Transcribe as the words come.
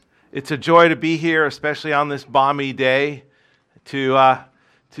It's a joy to be here, especially on this balmy day, to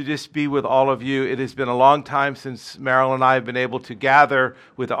just be with all of you. It has been a long time since Meryl and I have been able to gather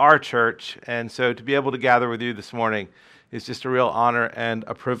with our church, and so to be able to gather with you this morning is just a real honor and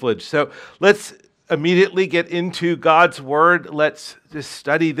a privilege. So let's immediately get into God's Word. Let's just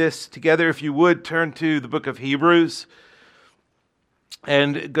study this together. If you would, turn to the book of Hebrews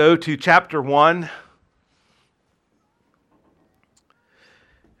and go to chapter 1.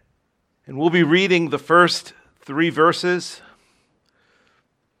 And we'll be reading the first 3 verses.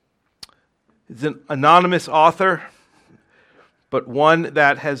 It's an anonymous author, but one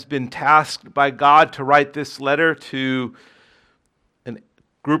that has been tasked by God to write this letter to a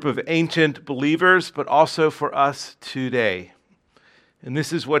group of ancient believers, but also for us today. And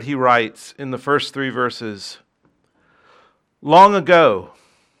this is what he writes in the first 3 verses. Long ago,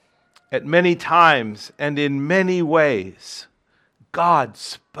 at many times and in many ways, God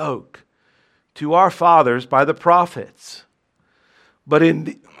spoke to our fathers by the prophets. But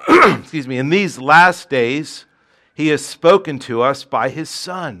in these last days, he has spoken to us by his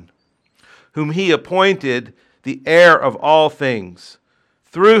Son, whom he appointed the heir of all things,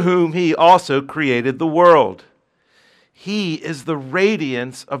 through whom he also created the world. He is the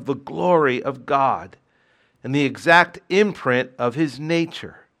radiance of the glory of God and the exact imprint of his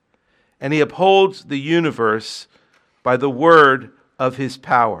nature, and he upholds the universe by the word of his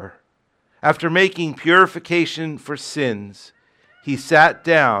power. After making purification for sins, he sat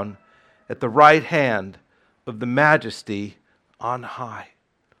down at the right hand of the Majesty on high.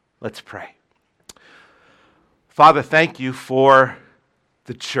 Let's pray. Father, thank you for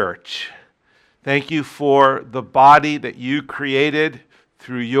the church. Thank you for the body that you created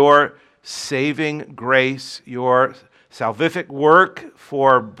through your saving grace, your salvific work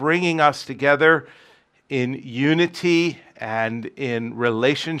for bringing us together in unity and in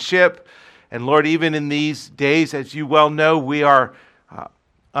relationship. And Lord, even in these days, as you well know, we are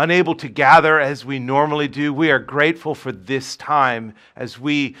unable to gather as we normally do. We are grateful for this time as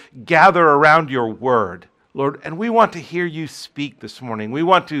we gather around your word, Lord. And we want to hear you speak this morning. We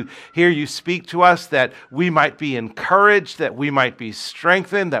want to hear you speak to us that we might be encouraged, that we might be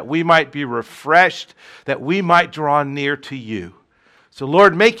strengthened, that we might be refreshed, that we might draw near to you. So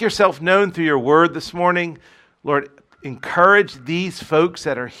Lord, make yourself known through your word this morning. Lord, encourage these folks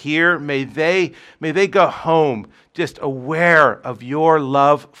that are here. May they go home just aware of your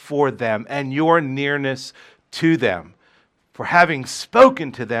love for them and your nearness to them, for having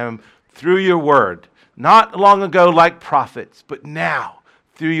spoken to them through your word, not long ago like prophets, but now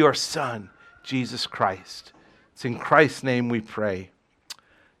through your Son, Jesus Christ. It's in Christ's name we pray.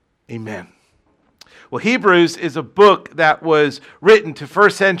 Amen. Well, Hebrews is a book that was written to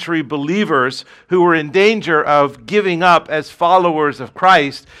first century believers who were in danger of giving up as followers of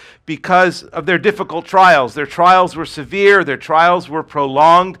Christ because of their difficult trials. Their trials were severe, their trials were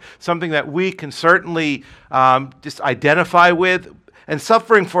prolonged, something that we can certainly just identify with. And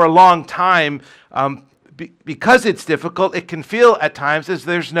suffering for a long time, because it's difficult, it can feel at times as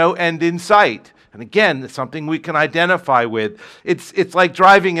there's no end in sight. And again, it's something we can identify with. It's like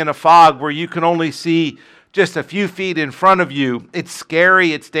driving in a fog where you can only see just a few feet in front of you. It's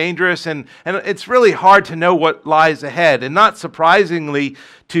scary, it's dangerous, and it's really hard to know what lies ahead. And not surprisingly,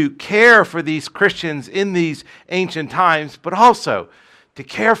 to care for these Christians in these ancient times, but also to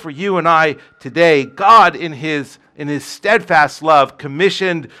care for you and I today. God, in his steadfast love,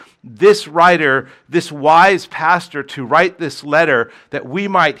 commissioned this writer, this wise pastor, to write this letter that we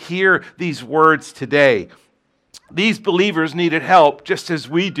might hear these words today. These believers needed help just as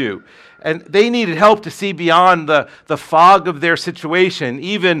we do. And they needed help to see beyond the fog of their situation,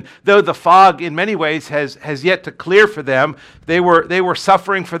 even though the fog in many ways has yet to clear for them. They were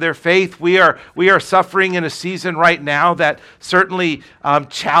suffering for their faith. We are suffering in a season right now that certainly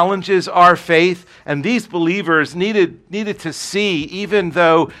challenges our faith. And these believers needed to see, even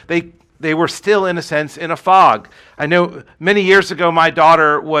though they were still, in a sense, in a fog. I know many years ago, my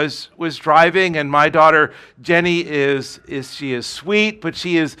daughter was driving, and my daughter Jenny is sweet, but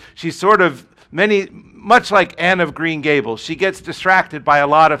she's sort of much like Anne of Green Gables. She gets distracted by a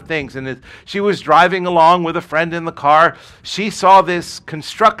lot of things, and she was driving along with a friend in the car. She saw this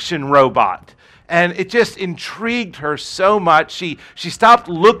construction robot, and it just intrigued her so much. She stopped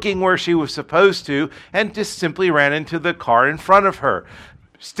looking where she was supposed to, and just simply ran into the car in front of her.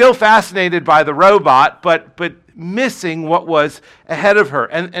 Still fascinated by the robot, but missing what was ahead of her.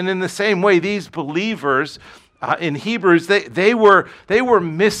 And in the same way, these believers in Hebrews, they were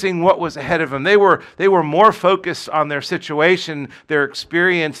missing what was ahead of them. They were more focused on their situation, their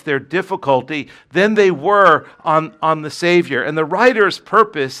experience, their difficulty than they were on the Savior. And the writer's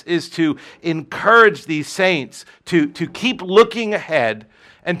purpose is to encourage these saints to keep looking ahead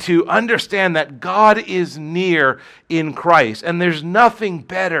and to understand that God is near in Christ. And there's nothing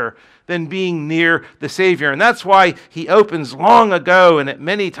better than being near the Savior. And that's why he opens long ago, and at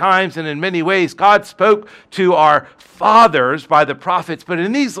many times and in many ways, God spoke to our fathers by the prophets. But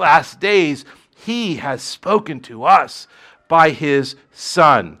in these last days, he has spoken to us by his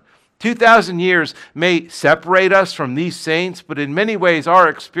Son. 2,000 years may separate us from these saints, but in many ways our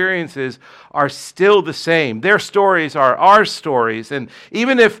experiences are still the same. Their stories are our stories, and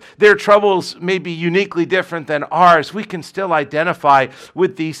even if their troubles may be uniquely different than ours, we can still identify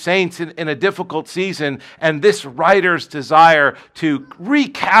with these saints in a difficult season, and this writer's desire to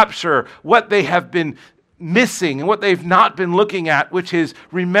recapture what they have been missing and what they've not been looking at, which is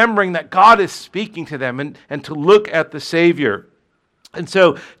remembering that God is speaking to them and to look at the Savior. And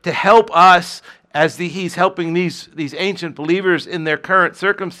so to help us, as he's helping these ancient believers in their current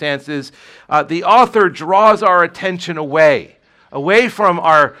circumstances, the author draws our attention away from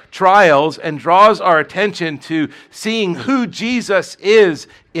our trials and draws our attention to seeing who Jesus is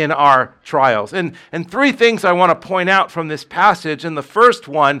in our trials. And three things I want to point out from this passage. And the first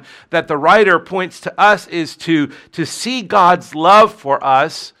one that the writer points to us is to see God's love for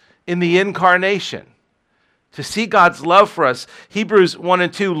us in the incarnation. To see God's love for us. Hebrews 1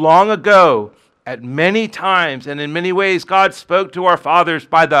 and 2, long ago, at many times and in many ways, God spoke to our fathers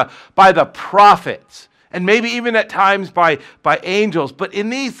by the prophets, and maybe even at times by angels. But in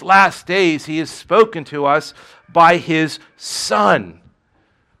these last days, he has spoken to us by his Son.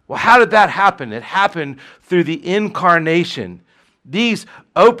 Well, how did that happen? It happened through the incarnation. These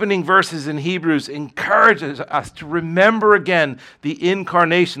opening verses in Hebrews encourages us to remember again the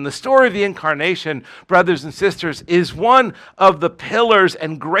incarnation. The story of the incarnation, brothers and sisters, is one of the pillars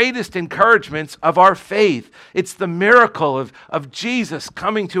and greatest encouragements of our faith. It's the miracle of Jesus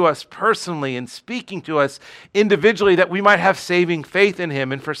coming to us personally and speaking to us individually that we might have saving faith in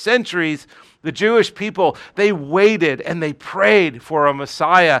him. And for centuries, the Jewish people, they waited and they prayed for a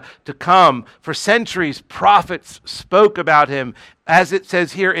Messiah to come. For centuries, prophets spoke about him, as it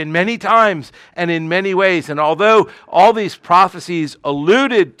says here, in many times and in many ways. And although all these prophecies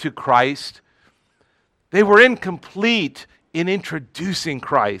alluded to Christ, they were incomplete in introducing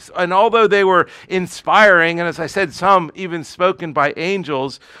Christ. And although they were inspiring, and as I said, some even spoken by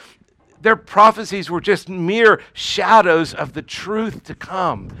angels, their prophecies were just mere shadows of the truth to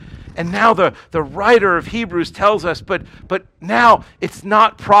come. And now the writer of Hebrews tells us, but now it's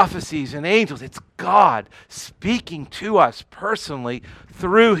not prophecies and angels, it's God speaking to us personally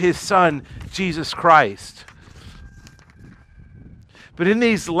through his Son, Jesus Christ. But in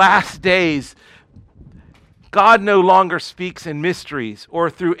these last days, God no longer speaks in mysteries or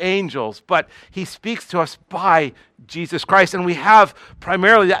through angels, but he speaks to us by Jesus Christ. And we have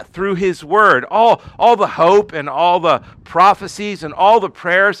primarily that through his word. All the hope and all the prophecies and all the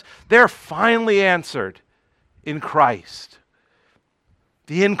prayers, they're finally answered in Christ.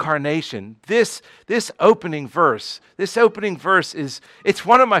 The incarnation. This opening verse it's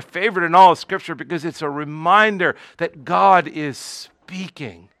one of my favorite in all of Scripture because it's a reminder that God is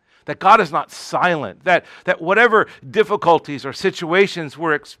speaking. That God is not silent, that whatever difficulties or situations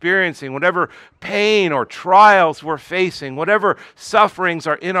we're experiencing, whatever pain or trials we're facing, whatever sufferings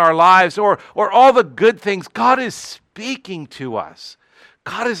are in our lives, or all the good things, God is speaking to us.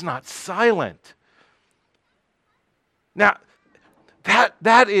 God is not silent. Now, that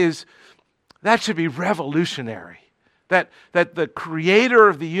should be revolutionary. That the creator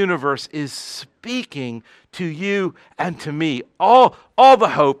of the universe is speaking to you and to me. All the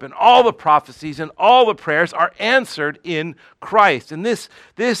hope and all the prophecies and all the prayers are answered in Christ. And this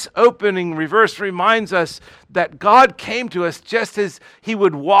opening verse reminds us that God came to us just as he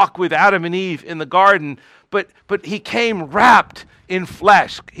would walk with Adam and Eve in the garden, but he came wrapped in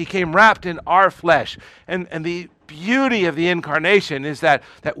flesh. He came wrapped in our flesh. And the beauty of the incarnation is that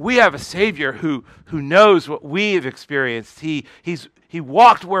we have a Savior who knows what we've experienced. He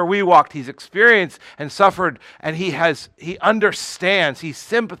walked where we walked. He's experienced and suffered, and he understands. He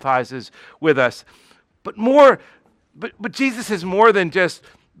sympathizes with us. But Jesus is more than just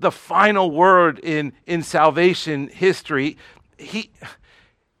the final word in salvation history.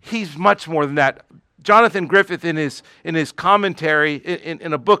 He's much more than that. Jonathan Griffith, in his commentary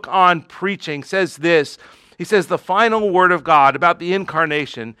in a book on preaching, says this. He says the final word of God about the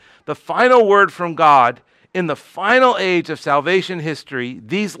incarnation, the final word from God in the final age of salvation history,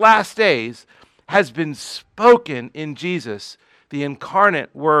 these last days, has been spoken in Jesus, the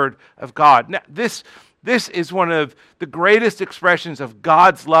incarnate Word of God. Now, this is one of the greatest expressions of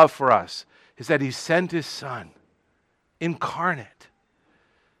God's love for us, is that He sent His Son, incarnate.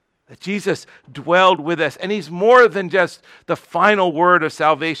 That Jesus dwelled with us, and He's more than just the final word of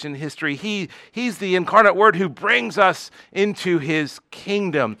salvation history. He's the incarnate Word who brings us into His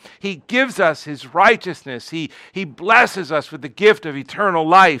kingdom. He gives us His righteousness. He blesses us with the gift of eternal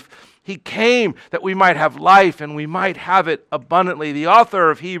life. He came that we might have life and we might have it abundantly. The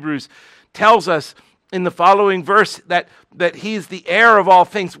author of Hebrews tells us in the following verse that He's the heir of all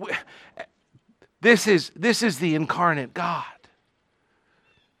things. This is the incarnate God.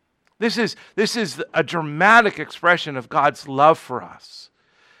 This is a dramatic expression of God's love for us.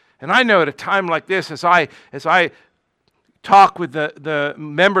 And I know at a time like this, as I talk with the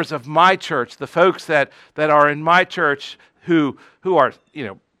members of my church, the folks that are in my church who are,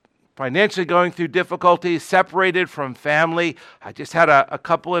 financially going through difficulties, separated from family. I just had a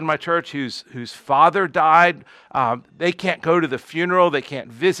couple in my church whose father died. They can't go to the funeral. They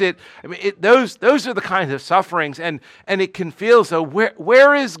can't visit. I mean, those are the kinds of sufferings, and it can feel as though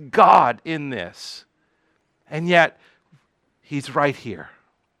where is God in this? And yet, He's right here.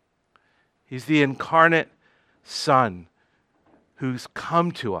 He's the incarnate Son who's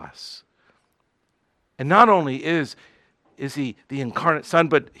come to us. And not only is He the incarnate Son,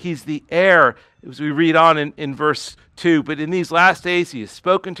 but He's the heir, as we read on in verse 2. But in these last days He has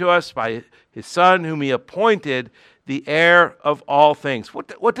spoken to us by His Son, whom He appointed the heir of all things.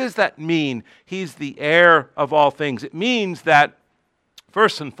 What does that mean? He's the heir of all things. It means that,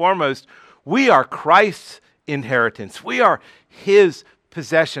 first and foremost, we are Christ's inheritance. We are His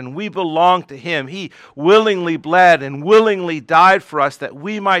possession. We belong to Him. He willingly bled and willingly died for us that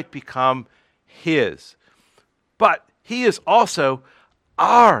we might become His. But He is also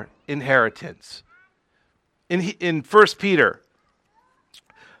our inheritance. In 1 Peter,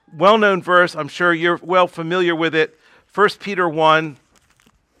 well-known verse, I'm sure you're well familiar with it. 1 Peter 1,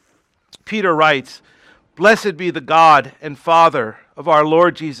 Peter writes, "Blessed be the God and Father of our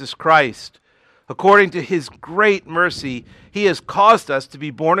Lord Jesus Christ. According to His great mercy, He has caused us to be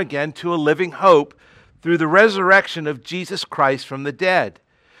born again to a living hope through the resurrection of Jesus Christ from the dead,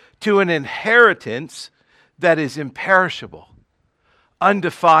 to an inheritance that is imperishable,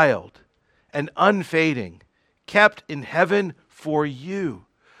 undefiled, and unfading, kept in heaven for you,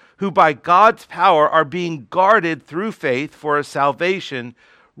 who by God's power are being guarded through faith for a salvation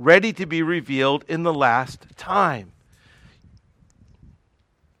ready to be revealed in the last time."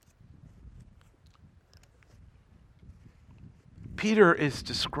 Peter is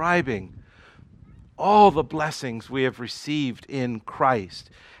describing all the blessings we have received in Christ.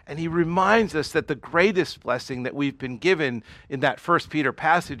 And he reminds us that the greatest blessing that we've been given in that 1 Peter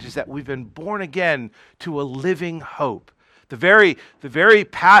passage is that we've been born again to a living hope. The very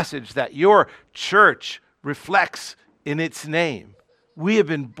passage that your church reflects in its name. We have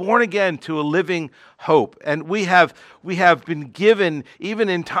been born again to a living hope. And we have been given, even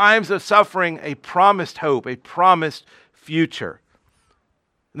in times of suffering, a promised hope, a promised future.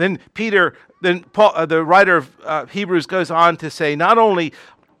 Then Paul, the writer of Hebrews, goes on to say, not only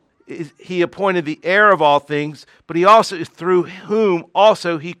is He appointed the heir of all things, but He also, through whom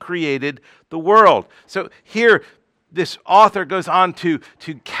also He created the world. So here, this author goes on to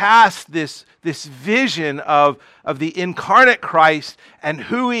cast this vision of the incarnate Christ and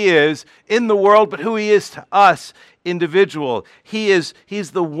who He is in the world, but who He is to us individual. He's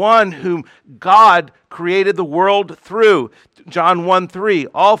the one whom God created the world through. John 1:3,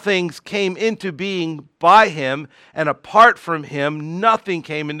 all things came into being by Him, and apart from Him, nothing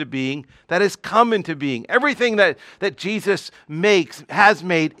came into being that has come into being. Everything that Jesus has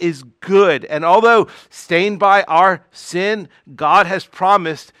made is good. And although stained by our sin, God has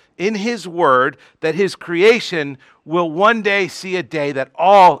promised in His Word that His creation will one day see a day that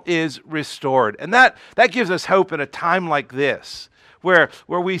all is restored. And that gives us hope in a time like this, where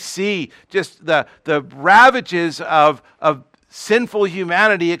we see just the ravages of sinful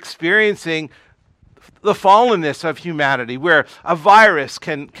humanity experiencing the fallenness of humanity, where a virus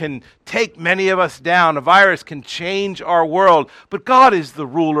can take many of us down. A virus can change our world. But God is the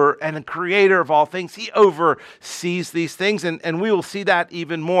ruler and the creator of all things. He oversees these things, and we will see that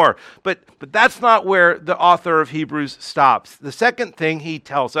even more. But that's not where the author of Hebrews stops. The second thing he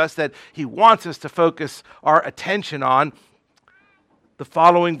tells us that he wants us to focus our attention on, the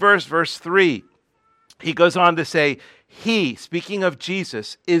following verse 3. He goes on to say, He, speaking of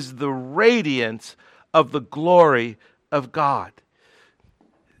Jesus, is the radiance of the glory of God.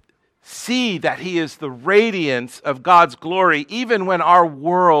 See that He is the radiance of God's glory, even when our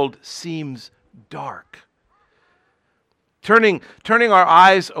world seems dark. Turning our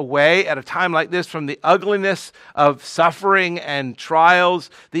eyes away at a time like this from the ugliness of suffering and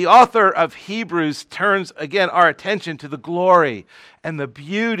trials, the author of Hebrews turns again our attention to the glory and the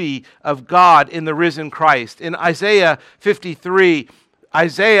beauty of God in the risen Christ. In Isaiah 53,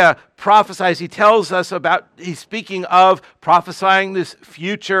 Isaiah prophesies, he's speaking of prophesying this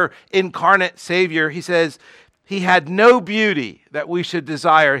future incarnate Savior. He says, he had no beauty that we should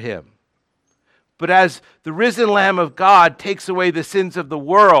desire him. But as the risen Lamb of God takes away the sins of the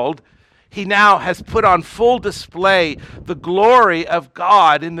world, he now has put on full display the glory of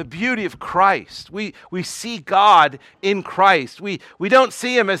God in the beauty of Christ. We see God in Christ. We don't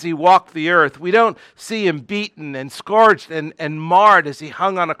see him as he walked the earth. We don't see him beaten and scourged and marred as he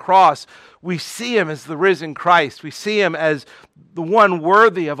hung on a cross. We see him as the risen Christ. We see him as the one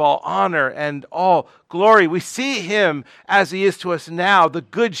worthy of all honor and all glory. We see him as he is to us now, the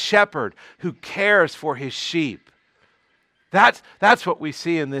good shepherd who cares for his sheep. That's what we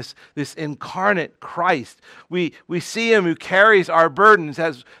see in this incarnate Christ. We see him who carries our burdens,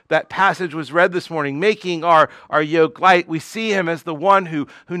 as that passage was read this morning, making our yoke light. We see him as the one who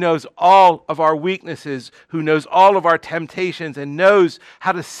knows all of our weaknesses, who knows all of our temptations, and knows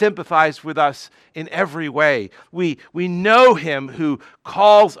how to sympathize with us in every way. We know him who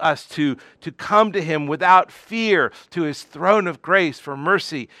calls us to come to him without fear to his throne of grace for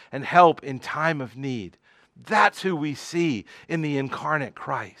mercy and help in time of need. That's who we see in the incarnate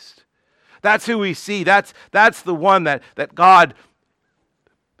Christ. That's who we see. That's the one that God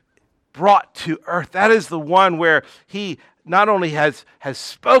brought to earth. That is the one where he not only has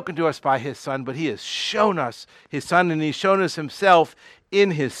spoken to us by his Son, but he has shown us his Son, and he's shown us himself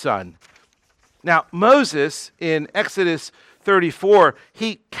in his Son. Now, Moses, in Exodus 34,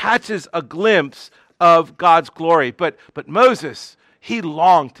 he catches a glimpse of God's glory. But Moses, he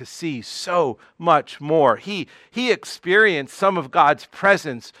longed to see so much more. He experienced some of God's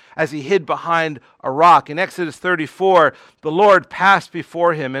presence as he hid behind a rock. In Exodus 34, the Lord passed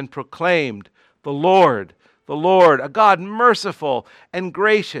before him and proclaimed, the Lord, a God merciful and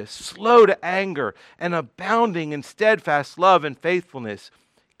gracious, slow to anger, and abounding in steadfast love and faithfulness,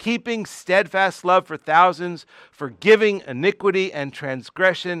 keeping steadfast love for thousands, forgiving iniquity and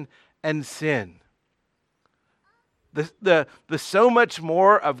transgression and sin. The so much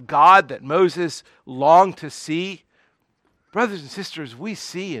more of God that Moses longed to see, brothers and sisters, we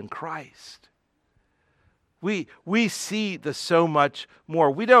see in Christ. We see the so much more.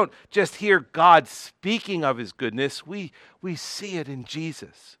 We don't just hear God speaking of his goodness, we see it in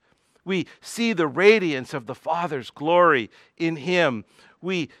Jesus. We see the radiance of the Father's glory in him.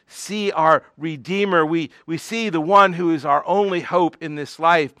 We see our Redeemer. We see the one who is our only hope in this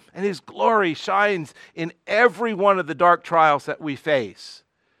life. And his glory shines in every one of the dark trials that we face.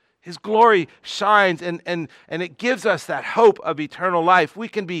 His glory shines and it gives us that hope of eternal life. We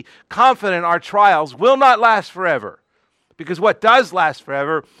can be confident our trials will not last forever, because what does last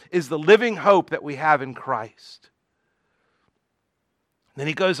forever is the living hope that we have in Christ. Then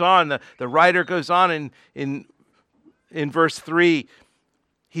he goes on, the writer goes on in verse 3,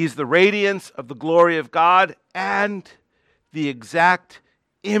 he's the radiance of the glory of God and the exact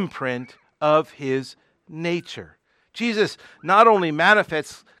imprint of his nature. Jesus not only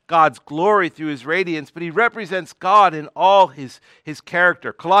manifests God's glory through his radiance, but he represents God in all his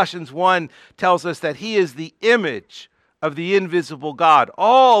character. Colossians 1 tells us that he is the image of the invisible God.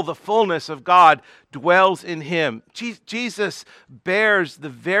 All the fullness of God dwells in him. Jesus bears the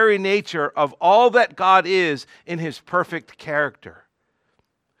very nature of all that God is in his perfect character.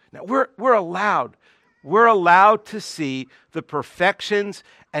 Now we're allowed to see the perfections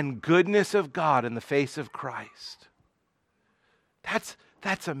and goodness of God in the face of Christ.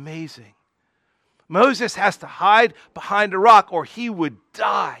 That's amazing. Moses has to hide behind a rock or he would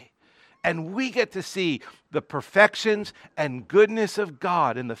die. And we get to see the perfections and goodness of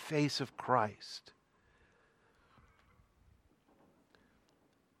God in the face of Christ.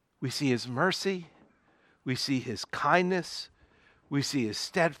 We see his mercy. We see his kindness. We see his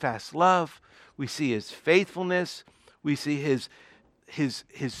steadfast love. We see his faithfulness. We see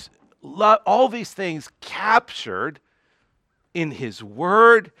his love. All these things captured in his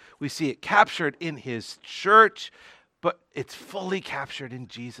word. We see it captured in his church. But it's fully captured in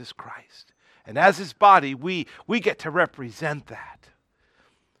Jesus Christ. And as his body, we get to represent that.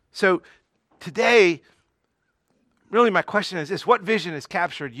 So today, really my question is this: what vision has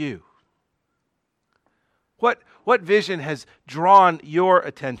captured you? What vision has drawn your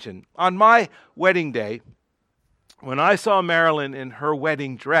attention? On my wedding day, when I saw Marilyn in her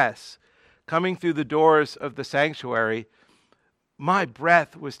wedding dress coming through the doors of the sanctuary, my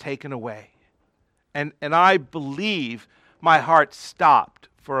breath was taken away. And I believe my heart stopped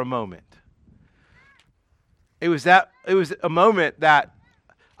for a moment. It was a moment that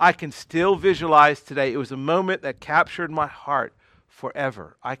I can still visualize today. It was a moment that captured my heart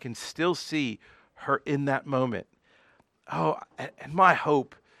forever. I can still see her in that moment. Oh, and my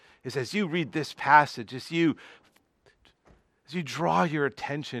hope is as you read this passage, as you draw your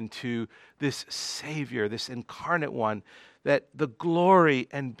attention to this Savior, this incarnate one, that the glory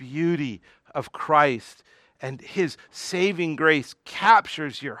and beauty of Christ and his saving grace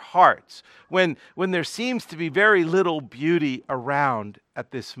captures your hearts when there seems to be very little beauty around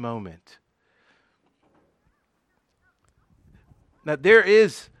at this moment. Now, there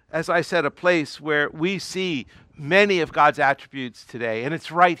is, as I said, a place where we see many of God's attributes today, and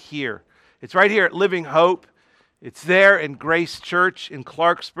it's right here. It's right here at Living Hope. It's there in Grace Church in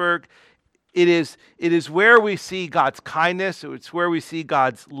Clarksburg. It is where we see God's kindness. It's where we see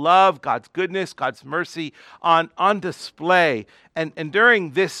God's love, God's goodness, God's mercy on display. And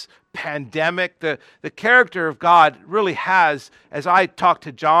during this pandemic, the character of God really has, as I talk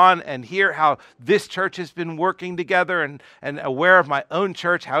to John and hear how this church has been working together and aware of my own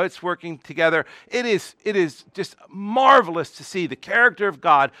church, how it's working together, it is just marvelous to see the character of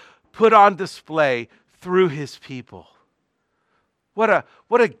God put on display through his people. What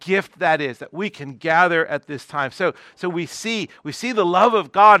a gift that is, that we can gather at this time. So we see the love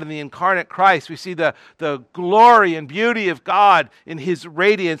of God in the incarnate Christ. We see the glory and beauty of God in his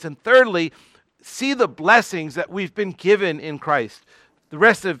radiance. And thirdly, see the blessings that we've been given in Christ. The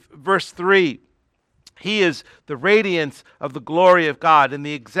rest of verse 3, he is the radiance of the glory of God and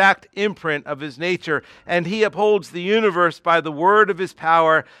the exact imprint of his nature. And he upholds the universe by the word of his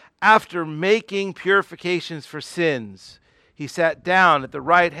power. After making purifications for sins, he sat down at the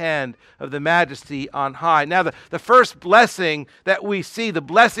right hand of the Majesty on high. Now, the first blessing that we see, the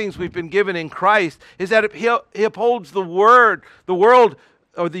blessings we've been given in Christ, is that he upholds the world,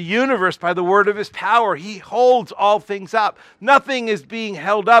 or the universe by the word of his power. He holds all things up. Nothing is being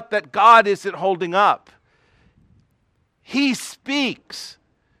held up that God isn't holding up. He speaks,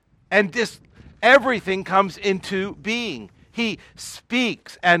 and everything comes into being. He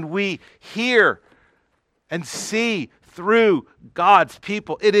speaks, and we hear and see through God's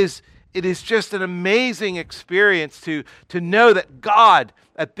people. It is just an amazing experience to know that God,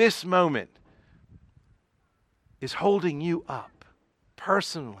 at this moment, is holding you up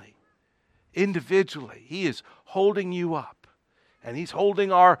personally, individually. He is holding you up, and he's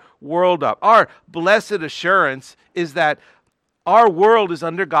holding our world up. Our blessed assurance is that our world is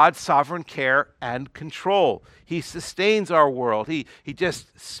under God's sovereign care and control. He sustains our world. He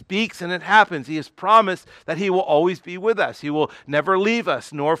just speaks and it happens. He has promised that he will always be with us. He will never leave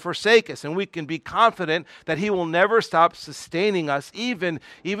us nor forsake us. And we can be confident that he will never stop sustaining us, even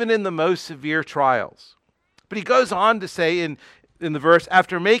in the most severe trials. But he goes on to say in the verse,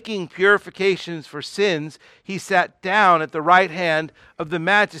 after making purifications for sins, he sat down at the right hand of the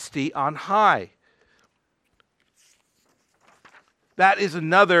Majesty on high. That is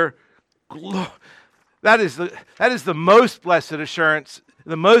another, that is the most blessed assurance,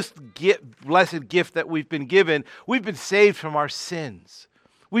 the most blessed gift that we've been given. We've been saved from our sins.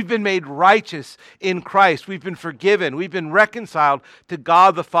 We've been made righteous in Christ. We've been forgiven. We've been reconciled to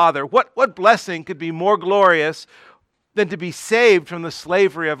God the Father. What blessing could be more glorious than to be saved from the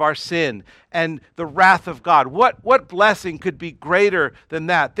slavery of our sin and the wrath of God? What blessing could be greater than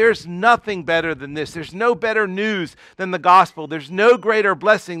that? There's nothing better than this. There's no better news than the gospel. There's no greater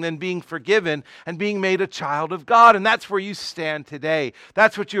blessing than being forgiven and being made a child of God. And that's where you stand today.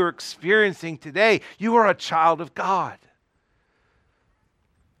 That's what you're experiencing today. You are a child of God.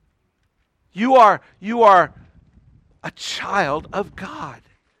 You are a child of God.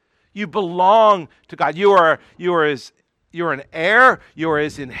 You belong to God. You're an heir. You are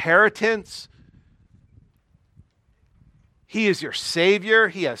his inheritance. He is your Savior.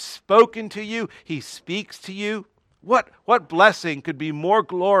 He has spoken to you. He speaks to you. What blessing could be more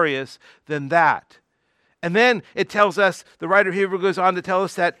glorious than that? And then it tells us, the writer of Hebrews goes on to tell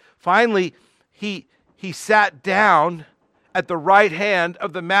us that finally he sat down at the right hand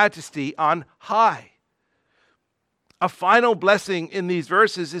of the Majesty on high. A final blessing in these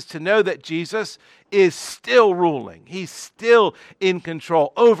verses is to know that Jesus is still ruling. He's still in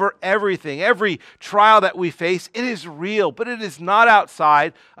control over everything. Every trial that we face, it is real, but it is not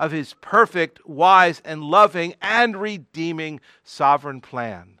outside of his perfect, wise, and loving and redeeming sovereign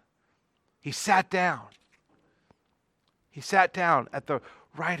plan. He sat down. He sat down at the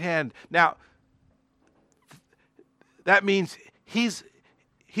right hand. Now, that means he's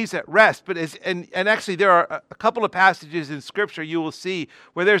he's at rest. But and actually there are a couple of passages in Scripture you will see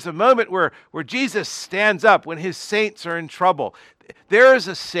where there's a moment where Jesus stands up when his saints are in trouble. There is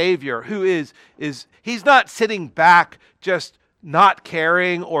a Savior who he's not sitting back just not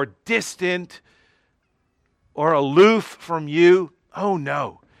caring or distant or aloof from you. Oh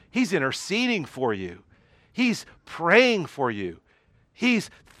no, he's interceding for you. He's praying for you. He's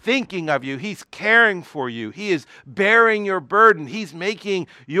thinking of you. He's caring for you. He is bearing your burden. He's making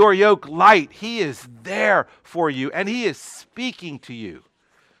your yoke light. He is there for you, and he is speaking to you.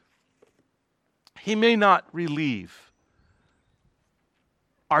 He may not relieve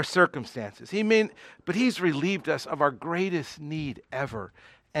our circumstances. But he's relieved us of our greatest need ever.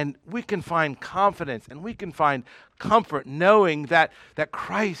 And we can find confidence and we can find comfort knowing that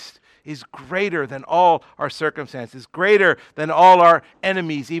Christ is greater than all our circumstances, greater than all our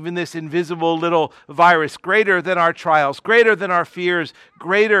enemies, even this invisible little virus, greater than our trials, greater than our fears,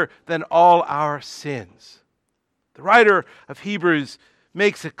 greater than all our sins. The writer of Hebrews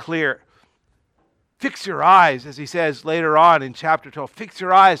makes it clear. Fix your eyes, as he says later on in chapter 12, fix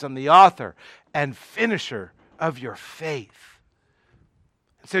your eyes on the author and finisher of your faith.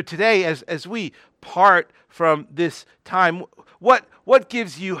 So today, as we part from this time, what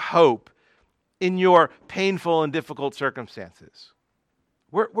gives you hope in your painful and difficult circumstances?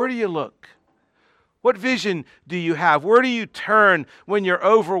 Where do you look? What vision do you have? Where do you turn when you're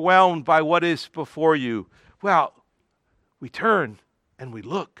overwhelmed by what is before you? Well, we turn and we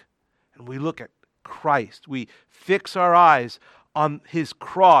look at Christ. We fix our eyes on his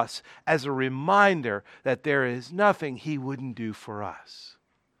cross as a reminder that there is nothing he wouldn't do for us.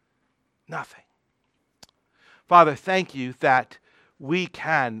 Nothing. Father, thank you that we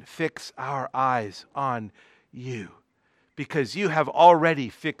can fix our eyes on you because you have already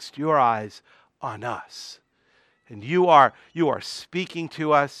fixed your eyes on us. And you are speaking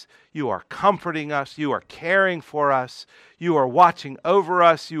to us, you are comforting us, you are caring for us, you are watching over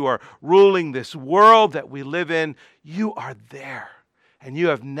us, you are ruling this world that we live in. You are there. And you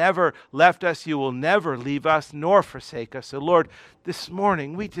have never left us. You will never leave us nor forsake us. So Lord, this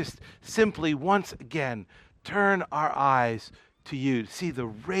morning we just simply once again turn our eyes to you to see the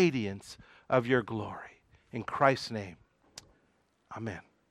radiance of your glory. In Christ's name, amen.